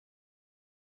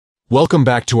Welcome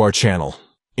back to our channel.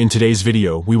 In today's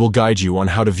video, we will guide you on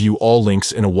how to view all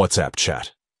links in a WhatsApp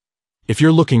chat. If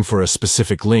you're looking for a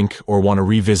specific link or want to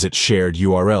revisit shared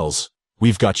URLs,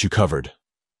 we've got you covered.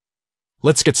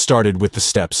 Let's get started with the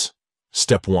steps.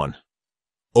 Step 1.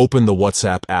 Open the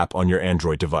WhatsApp app on your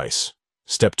Android device.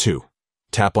 Step 2.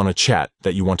 Tap on a chat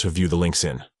that you want to view the links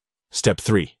in. Step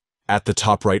 3. At the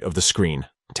top right of the screen,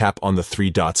 tap on the 3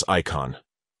 dots icon.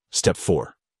 Step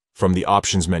 4. From the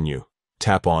options menu,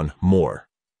 tap on More.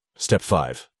 Step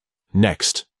 5.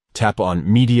 Next, tap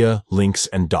on Media, Links,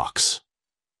 and Docs.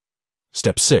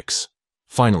 Step 6.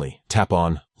 Finally, tap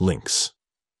on Links.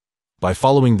 By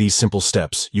following these simple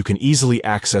steps, you can easily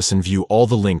access and view all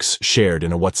the links shared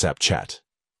in a WhatsApp chat.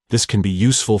 This can be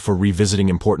useful for revisiting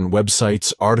important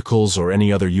websites, articles, or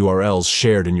any other URLs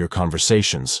shared in your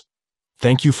conversations.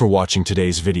 Thank you for watching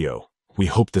today's video. We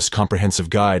hope this comprehensive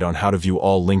guide on how to view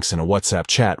all links in a WhatsApp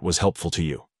chat was helpful to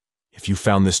you. If you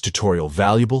found this tutorial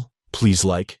valuable, please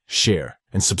like, share,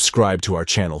 and subscribe to our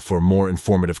channel for more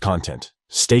informative content.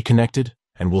 Stay connected,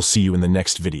 and we'll see you in the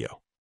next video.